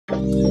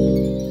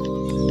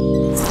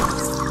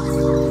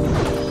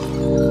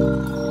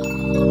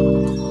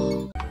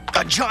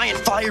giant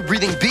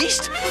fire-breathing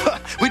beast?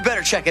 We'd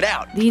better check it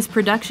out. These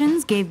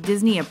productions gave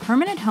Disney a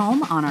permanent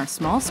home on our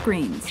small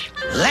screens.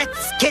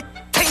 Let's get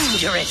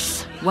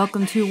dangerous!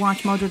 Welcome to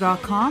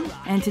WatchMojo.com,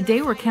 and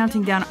today we're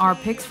counting down our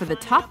picks for the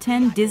top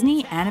 10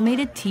 Disney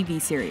animated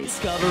TV series.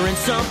 Discovering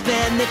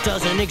something that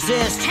doesn't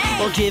exist,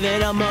 or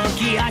giving a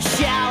monkey a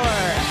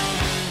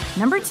shower.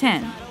 Number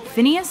 10,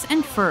 Phineas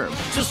and Ferb.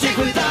 So stick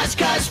with us,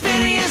 cause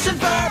Phineas and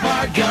Ferb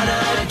are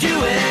gonna do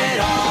it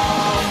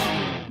all.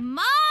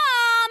 Mom!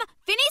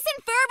 Phineas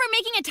and Ferb are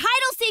making a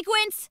title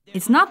sequence!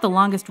 It's not the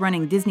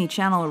longest-running Disney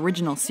Channel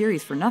original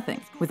series for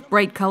nothing. With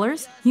bright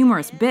colors,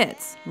 humorous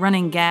bits,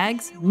 running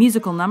gags,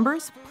 musical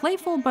numbers,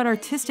 playful but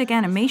artistic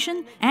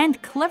animation,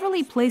 and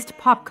cleverly placed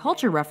pop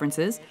culture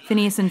references,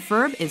 Phineas and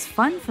Ferb is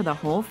fun for the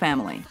whole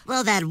family.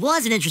 Well, that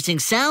was an interesting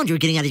sound you were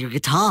getting out of your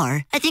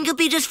guitar. I think you'll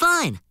be just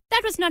fine.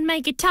 That was not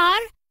my guitar.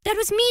 That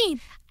was me.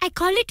 I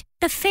call it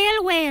the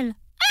fail whale.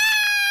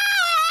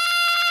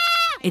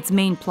 Its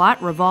main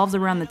plot revolves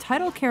around the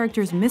title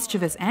character's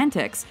mischievous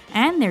antics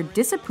and their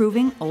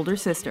disapproving older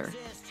sister.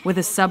 With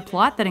a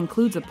subplot that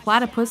includes a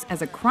platypus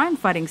as a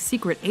crime-fighting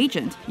secret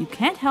agent, you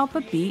can't help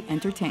but be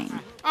entertained.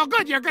 Oh,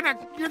 good. You're gonna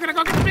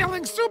go get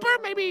Feeling Super?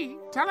 Maybe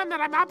tell him that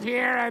I'm up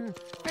here and...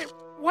 Hey,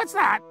 what's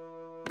that?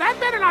 That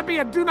better not be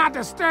a Do Not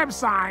Disturb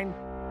sign.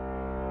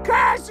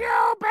 Curse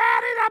you,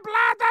 Betty the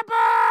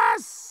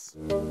Platypus!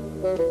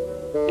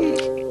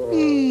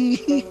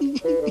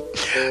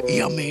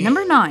 Yummy.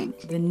 Number 9,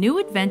 The New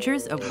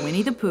Adventures of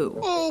Winnie the Pooh.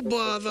 Oh,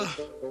 bother.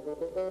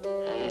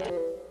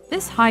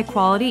 This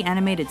high-quality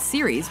animated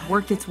series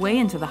worked its way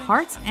into the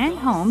hearts and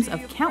homes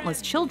of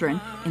countless children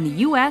in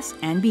the US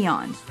and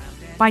beyond.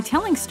 By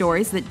telling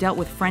stories that dealt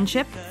with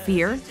friendship,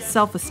 fear,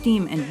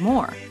 self-esteem, and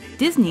more,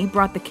 Disney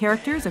brought the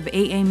characters of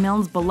A.A.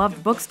 Milne's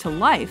beloved books to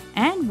life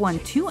and won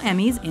 2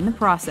 Emmys in the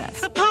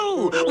process.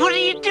 Pooh, what are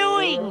you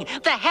doing?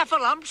 The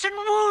heffalumps and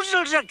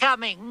woozles are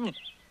coming.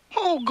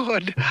 Oh,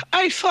 good.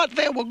 I thought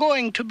they were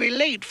going to be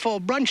late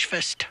for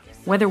brunchfest.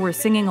 Whether we're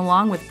singing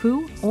along with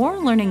Pooh or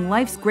learning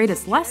life's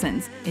greatest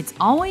lessons, it's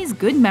always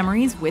good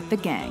memories with the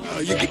gang.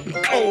 You're getting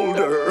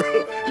colder.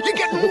 You're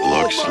getting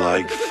warmer. Looks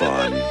like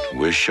fun.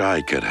 Wish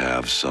I could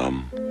have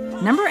some.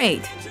 Number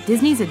 8,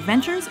 Disney's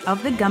Adventures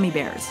of the Gummi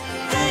Bears.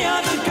 They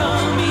are the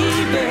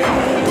Gummi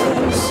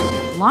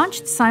Bears.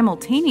 Launched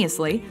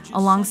simultaneously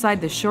alongside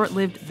the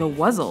short-lived The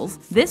Wuzzles,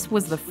 this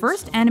was the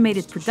first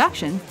animated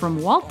production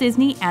from Walt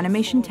Disney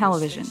Animation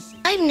Television.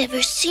 I've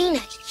never seen a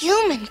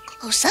human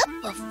close up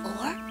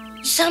before.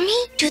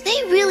 Summy, do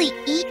they really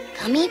eat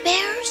gummy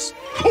bears?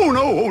 Oh,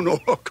 no,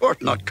 of course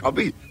not,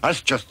 Cubby.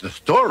 That's just a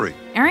story.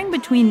 Airing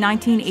between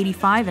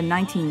 1985 and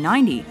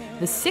 1990,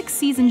 the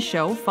 6-season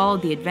show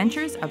followed the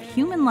adventures of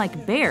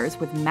human-like bears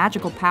with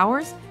magical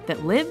powers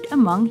that lived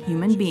among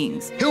human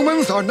beings.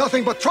 Humans are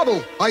nothing but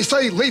trouble. I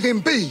say leave him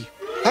be.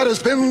 That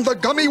has been the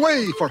Gummi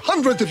way for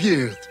hundreds of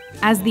years.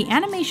 As the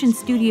animation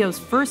studio's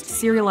first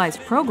serialized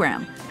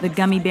program, the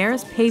Gummi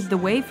Bears paved the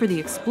way for the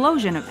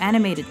explosion of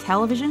animated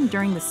television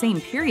during the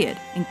same period,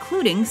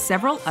 including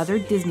several other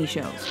Disney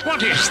shows.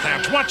 What is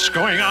that? What's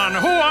going on?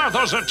 Who are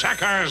those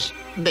attackers?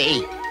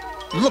 They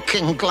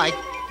looking like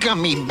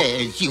gummy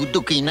bears, you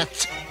dookie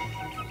nuts.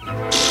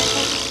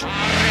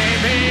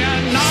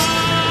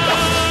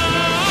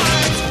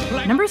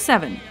 Number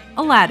 7,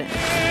 Aladdin.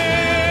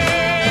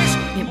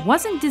 It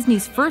wasn't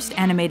Disney's first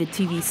animated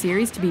TV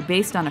series to be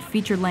based on a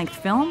feature-length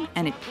film,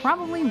 and it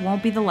probably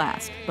won't be the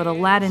last, but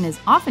Aladdin is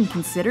often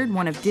considered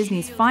one of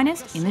Disney's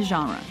finest in the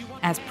genre,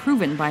 as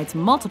proven by its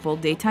multiple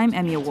Daytime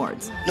Emmy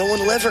Awards. No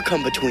one will ever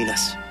come between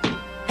us.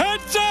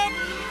 Heads up!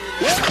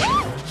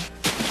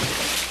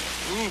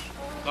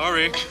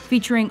 Sorry.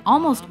 Featuring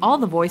almost all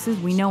the voices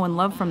we know and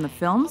love from the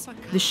films,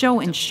 the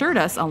show ensured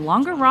us a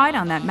longer ride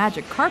on that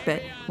magic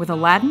carpet with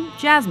Aladdin,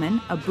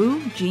 Jasmine,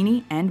 Abu,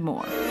 Genie, and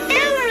more.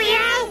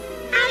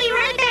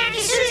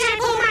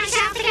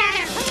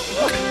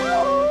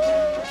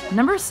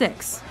 Number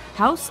 6,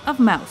 House of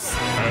Mouse.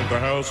 At the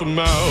House of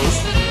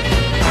Mouse.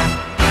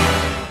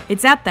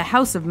 It's at the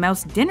House of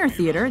Mouse dinner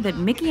theater that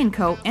Mickey &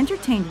 Co.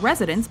 entertained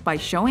residents by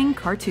showing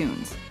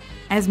cartoons.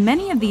 As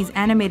many of these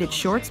animated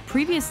shorts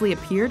previously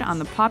appeared on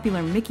the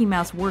popular Mickey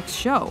Mouse Works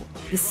show,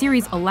 the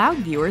series allowed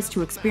viewers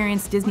to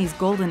experience Disney's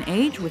golden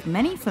age with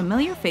many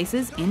familiar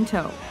faces in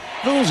tow.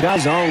 Those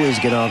guys always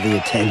get all the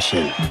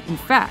attention. In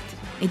fact,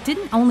 it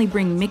didn't only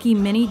bring Mickey,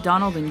 Minnie,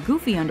 Donald, and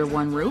Goofy under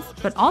one roof,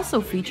 but also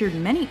featured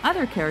many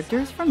other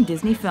characters from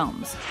Disney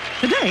films.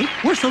 Today,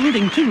 we're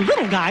saluting 2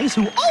 little guys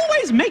who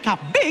always make a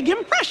big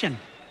impression.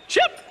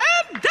 Chip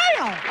and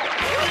Dale!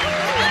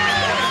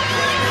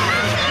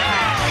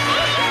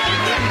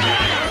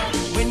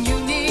 When you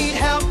need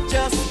help,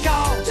 just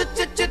call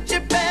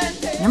Chip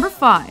and Dale. Number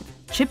 5,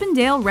 Chip and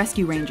Dale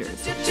Rescue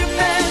Rangers. Chip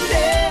and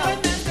Dale.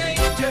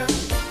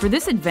 For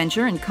this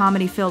adventure and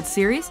comedy-filled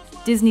series,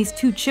 Disney's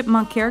 2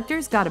 chipmunk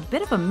characters got a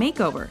bit of a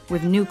makeover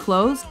with new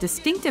clothes,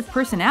 distinctive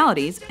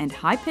personalities, and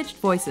high-pitched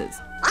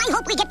voices. I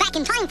hope we get back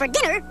in time for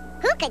dinner.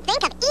 Who could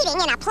think of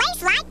eating in a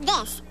place like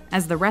this?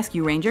 As the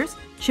Rescue Rangers,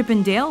 Chip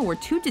and Dale were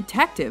two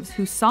detectives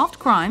who solved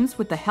crimes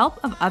with the help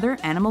of other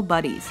animal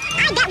buddies.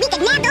 I bet we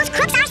could nab those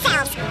crooks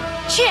ourselves.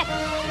 Chip,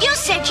 you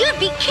said you'd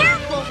be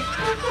careful.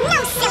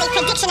 No silly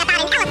prediction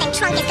about an elephant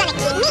trunk is gonna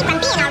keep me from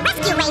being a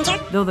rescue ranger.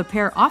 Though the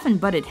pair often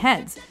butted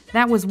heads,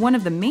 that was one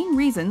of the main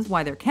reasons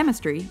why their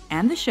chemistry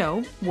and the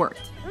show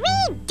worked.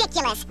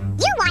 Ridiculous.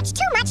 You watch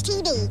too much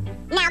TV.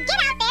 Now get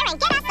out there and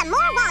get us some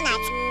more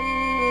walnuts.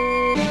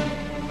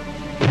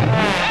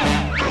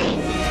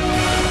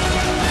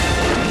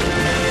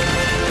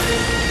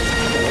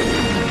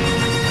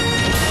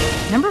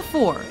 Number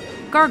 4.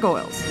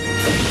 Gargoyles.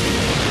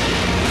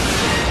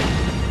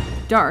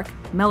 Dark,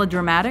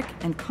 melodramatic,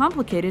 and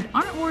complicated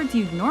aren't words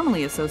you'd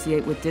normally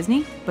associate with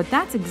Disney, but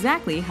that's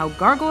exactly how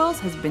Gargoyles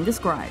has been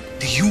described.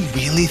 Do you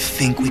really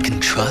think we can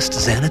trust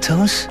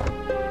Xanatos?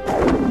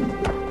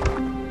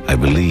 I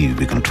believe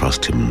we can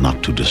trust him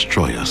not to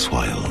destroy us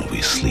while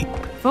we sleep.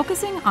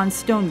 Focusing on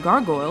stone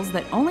gargoyles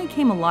that only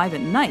came alive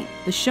at night,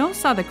 the show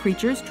saw the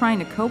creatures trying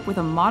to cope with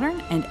a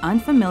modern and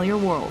unfamiliar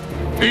world.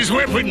 These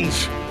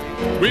weapons!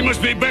 We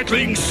must be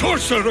battling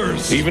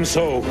sorcerers! Even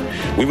so,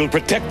 we will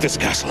protect this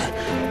castle.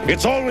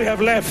 It's all we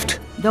have left.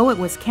 Though it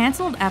was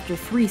canceled after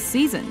 3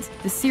 seasons,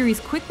 the series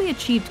quickly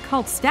achieved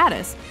cult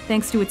status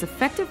thanks to its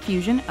effective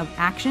fusion of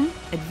action,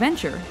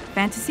 adventure,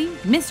 fantasy,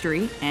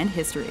 mystery, and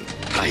history.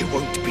 I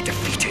won't be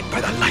defeated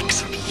by the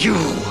likes of you.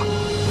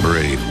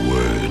 Brave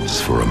words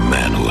for a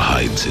man who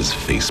hides his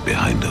face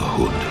behind a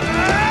hood.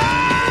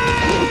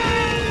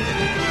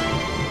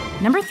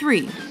 Number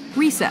 3.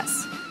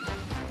 Recess.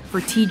 For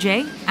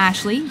TJ,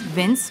 Ashley,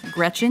 Vince,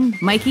 Gretchen,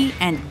 Mikey,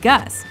 and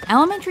Gus,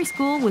 elementary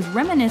school was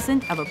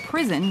reminiscent of a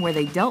prison where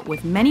they dealt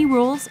with many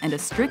rules and a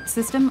strict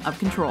system of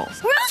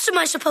controls. Where else am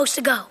I supposed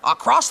to go?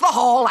 Across the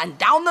hall and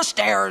down the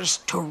stairs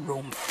to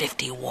room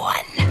 51.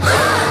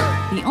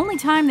 The only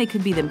time they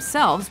could be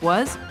themselves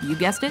was, you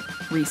guessed it,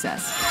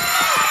 recess.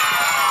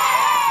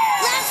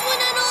 Last one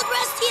on Old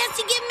Rusty has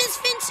to give Miss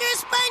Fincher a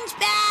sponge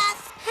bath.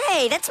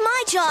 Hey, that's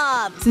my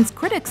job! Since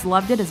critics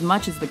loved it as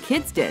much as the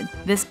kids did,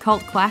 this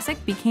cult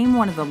classic became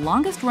one of the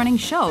longest-running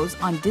shows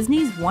on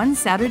Disney's One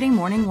Saturday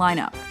Morning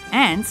lineup,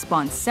 and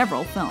spawned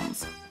several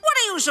films. What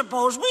do you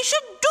suppose we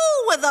should do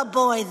with a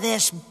boy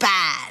this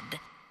bad?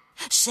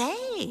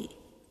 Say,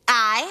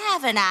 I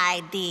have an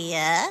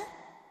idea.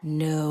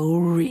 No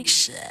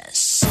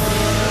recess.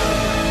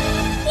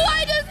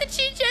 Why doesn't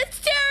she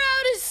just tear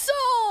out his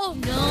soul?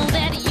 Know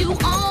that you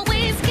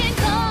always can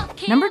call.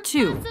 Number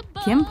 2.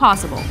 Kim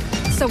Possible.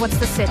 So what's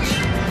the sitch?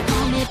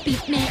 Call me,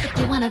 beat me if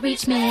you wanna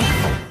reach me.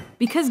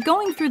 Because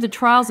going through the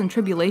trials and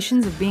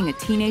tribulations of being a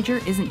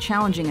teenager isn't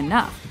challenging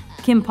enough,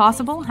 Kim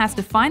Possible has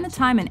to find the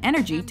time and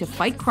energy to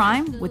fight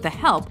crime with the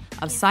help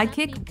of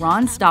sidekick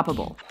Ron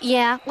Stoppable.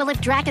 Yeah, well,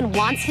 if Draken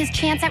wants his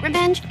chance at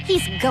revenge,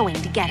 he's going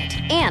to get it.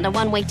 And a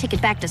one-way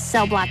ticket back to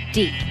Cell Block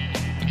D.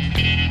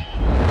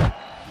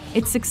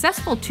 Its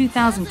successful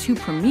 2002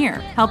 premiere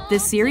helped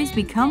this series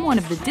become one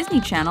of the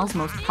Disney Channel's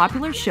most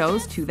popular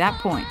shows to that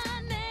point.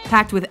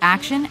 Packed with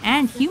action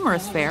and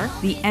humorous fare,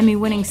 the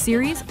Emmy-winning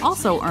series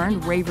also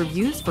earned rave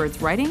reviews for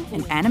its writing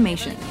and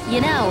animation. You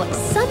know,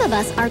 some of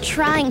us are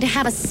trying to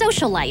have a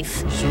social life.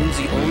 Soon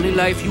the only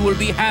life you will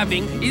be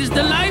having is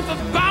the life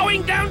of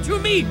bowing down to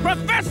me,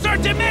 Professor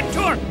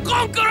Dementor,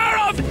 conqueror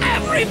of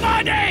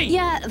everybody!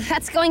 Yeah,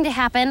 that's going to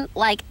happen,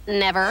 like,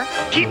 never.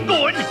 Keep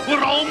going,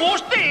 we're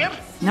almost there!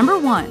 Number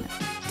 1.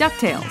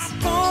 DuckTales.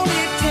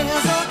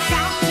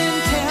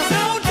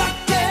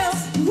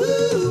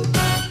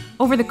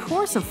 Over the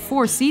course of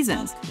 4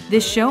 seasons,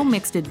 this show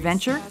mixed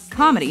adventure,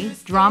 comedy,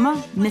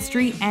 drama,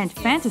 mystery, and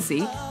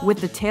fantasy with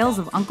the tales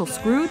of Uncle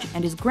Scrooge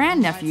and his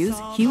grandnephews,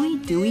 Huey,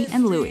 Dewey,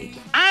 and Louie.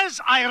 As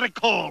I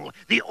recall,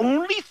 the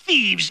only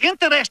thieves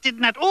interested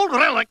in that old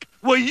relic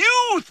were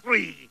you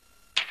 3.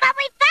 But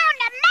we found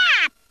a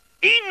map!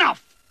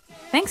 Enough!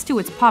 Thanks to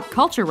its pop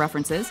culture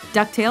references,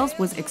 DuckTales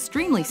was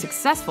extremely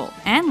successful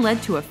and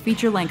led to a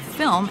feature-length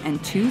film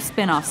and 2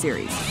 spin-off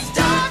series.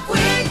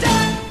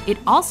 It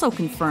also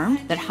confirmed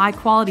that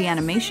high-quality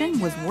animation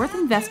was worth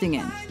investing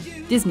in.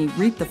 Disney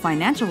reaped the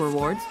financial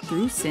rewards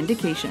through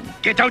syndication.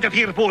 Get out of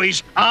here,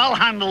 boys. I'll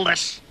handle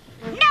this.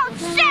 No,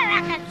 sir,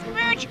 Uncle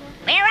Scrooge.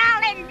 We're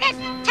all in this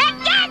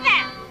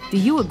together. Do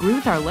you agree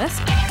with our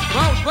list?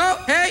 Whoa,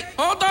 hey,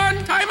 hold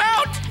on, time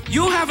out!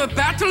 You have a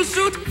battle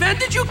suit? When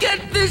did you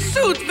get this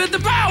suit with the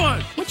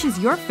power? Which is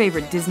your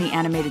favorite Disney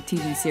animated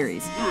TV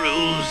series?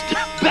 Bruised,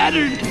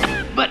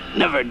 battered, but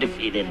never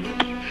defeated.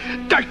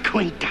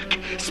 Darkwing Duck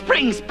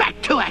springs back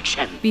to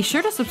action. Be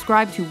sure to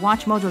subscribe to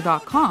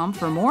WatchMojo.com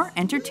for more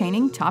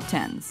entertaining top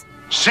 10s.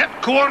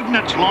 Set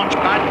coordinates,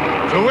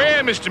 Launchpad. For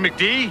where, Mr.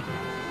 McD?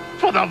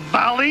 For the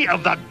Valley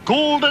of the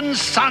Golden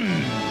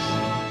Suns.